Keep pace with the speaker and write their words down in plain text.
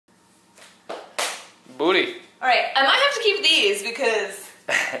Booty. Alright, I might have to keep these because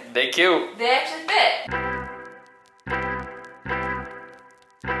they cute. they actually fit.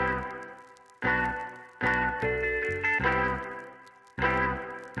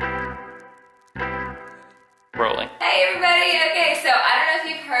 Rolling. Hey everybody! Okay, so I don't know if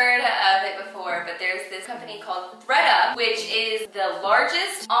you've heard of it before, but there's this company called ThredUp, which is the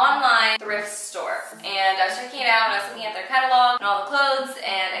largest online thrift store. And I was checking it out and I was looking at their catalog and all the clothes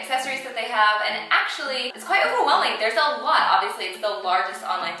and accessories that they have, and actually it's quite overwhelming. There's a lot. Obviously it's the largest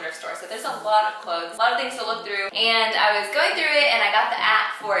online thrift store, so there's a lot of clothes, a lot of things to look through. And I was going through it and I got the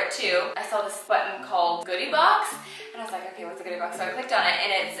app for it too. I saw this button called Goody Box. And I was like, okay, what's a goodie box? So I clicked on it and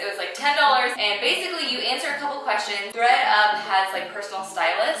it was like $10. And basically you answer a couple questions. ThredUp has like personal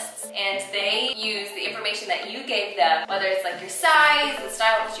stylists and they use the information that you gave them, whether it's like your size, the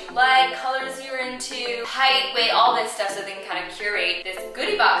style that you like, colors you're into, height, weight, all this stuff, so they can kind of curate this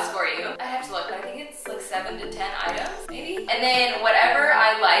goodie box for you. I have to look, but I think it's like 7 to 10 items, maybe. And then whatever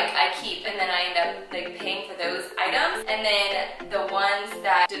I like, I keep, and then I end up like paying for those items. And then the ones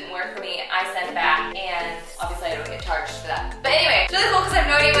that didn't work for me, I send back, and obviously I don't get charged for that. But anyway, it's really cool because I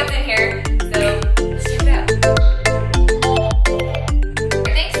have no idea what's in here, so let's check it out.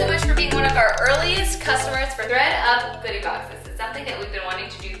 Thanks so much for being one of our earliest customers for ThredUp goodie boxes. It's something that we've been wanting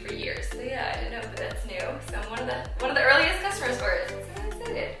to do for years. So yeah, I didn't know, but that's new. So I'm one of the earliest customers for it. So I'm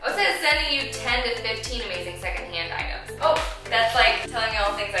excited. I was sending you 10 to 15 amazing secondhand items. Oh, that's like telling you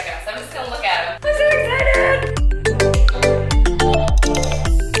all the things I got. So I'm just gonna look at them. I'm so excited!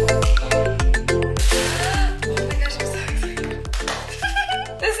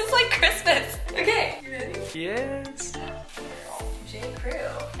 Yes. J.Crew.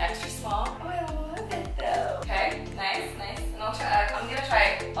 Extra small. Oh, I love it though. Okay, nice, nice. And I'm gonna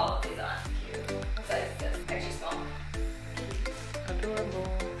try all of these on. What size is this? Extra small. Adorable.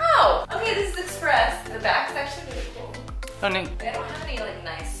 Oh, okay, this is Express. The back's actually really cool. Oh, neat. I don't have any like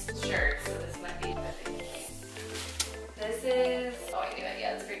nice shirts, so this might be a big case. This is, oh, I knew it.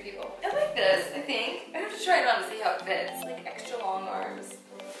 Yeah, it's for people. I like this, I think. I have to try it on to see how it fits. Like extra long arms.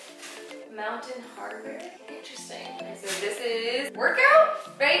 Mountain Hardware. Interesting. Okay, so this is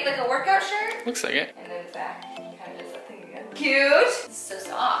workout, right? Like a workout shirt? Looks like it. And then the back kind of does that thing again. Cute. It's so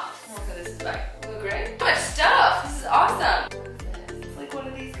soft. I wonder what this is like. Blue gray. So much stuff. This is awesome. It's like one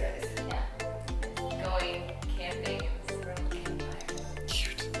of these guys. Yeah. Going camping in this room campfire.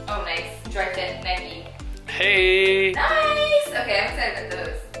 Cute. Oh, nice. Dry fit Nike. Hey. Nice. Okay, I'm excited about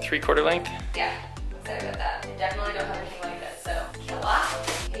those. 3/4 length. Yeah, I'm excited about that. I definitely don't have anything like this. So, Killa.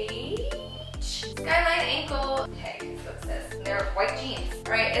 Skyline ankle. Okay, that's what it says. They're white jeans.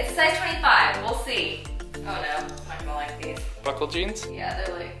 Alright, it's a size 25. We'll see. Oh no, I'm not gonna like these. Buckle jeans? Yeah,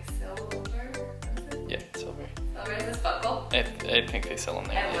 they're like silver. Yeah, silver. Silver is this buckle? I think they sell them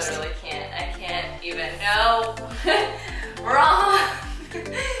there. I literally can't. I can't even. No. Wrong.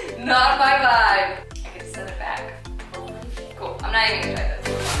 Not my vibe. I can send it back. Cool. I'm not even gonna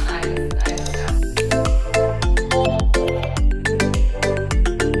try this. I just know.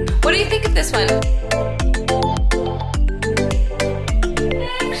 What do you think of this one?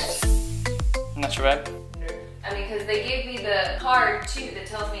 Next. Not too bad. I mean, because they gave me the card too that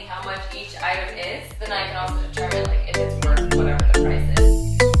tells me how much each item is. Then I can also determine like if it's worth whatever the price is.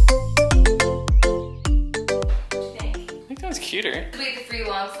 What do you think? I think that was cuter. This will be the free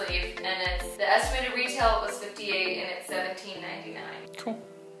long sleeve, and it's the estimated retail was $58 and it's $17.99. Cool.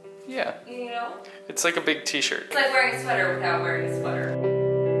 Yeah. You know? It's like a big t-shirt. It's like wearing a sweater without wearing a sweater.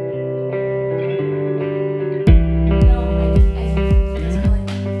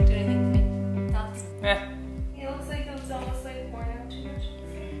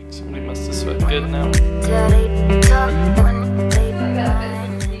 Somebody must have sweat good now.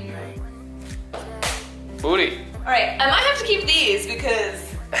 Booty. Alright, I might have to keep these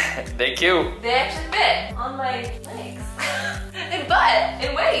because they cute. they actually fit on my legs and butt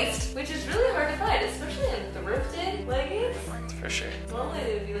and waist, which is really hard to find, especially in thrifted leggings. For sure. Normally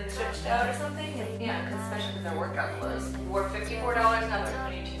they would be like stretched out or something. And yeah, especially because they're workout clothes. Were $54, now they're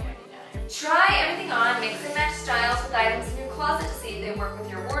 $22.99. Try everything on, mix and match styles with items in your closet to see if they work with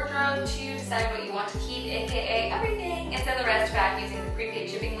your wardrobe, to decide what you want to keep, aka everything, and send the rest back using the prepaid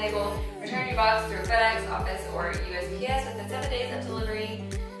shipping label. Return your box through FedEx, Office, or USPS within 7 days of delivery.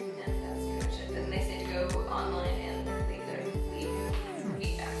 And that's pretty much it. Then they say to go online and leave their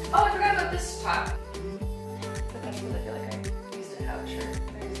feedback. Oh, I forgot about this top. Sometimes I feel like I used to have a shirt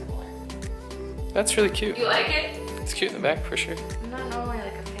very similar. That's really cute. You like it? It's cute in the back for sure. I'm not normally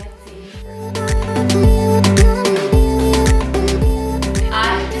like a fancy person.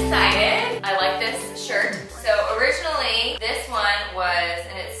 I've decided I like this shirt. So originally this one was,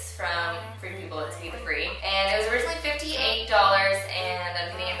 and it's from Free People, it's to be the free. And it was originally $58 and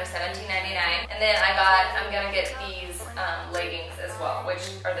I'm getting it for $17.99. And then I'm gonna get these leggings as well,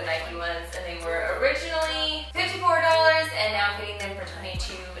 which are the Nike ones, and they were originally $54 and now I'm getting them for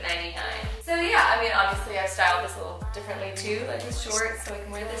 $22.99. So yeah, I mean, obviously I've styled this a little differently too, like with shorts, so we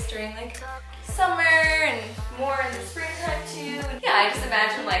can wear this during like summer and more in the springtime too. Yeah, I just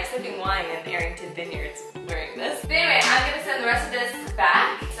imagine like sipping wine in Arrington Vineyards wearing this. But anyway, I'm gonna send the rest of this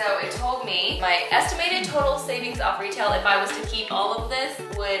back. So it told me my estimated total savings off retail if I was to keep all of this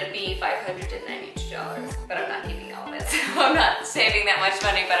would be $592. But I'm not keeping all of it. So I'm not saving that much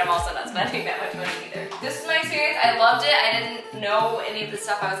money, but I'm also not spending that much money either. This was my experience. I loved it. I didn't know any of the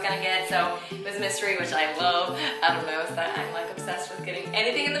stuff I was gonna get, so it was a mystery, which I love. I don't know, it's that I'm like obsessed with getting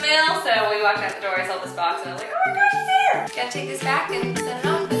anything in the mail. So we walked out the door, I saw this box, and I was like, oh my gosh, it's here! Gotta take this back and send it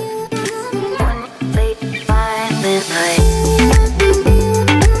off.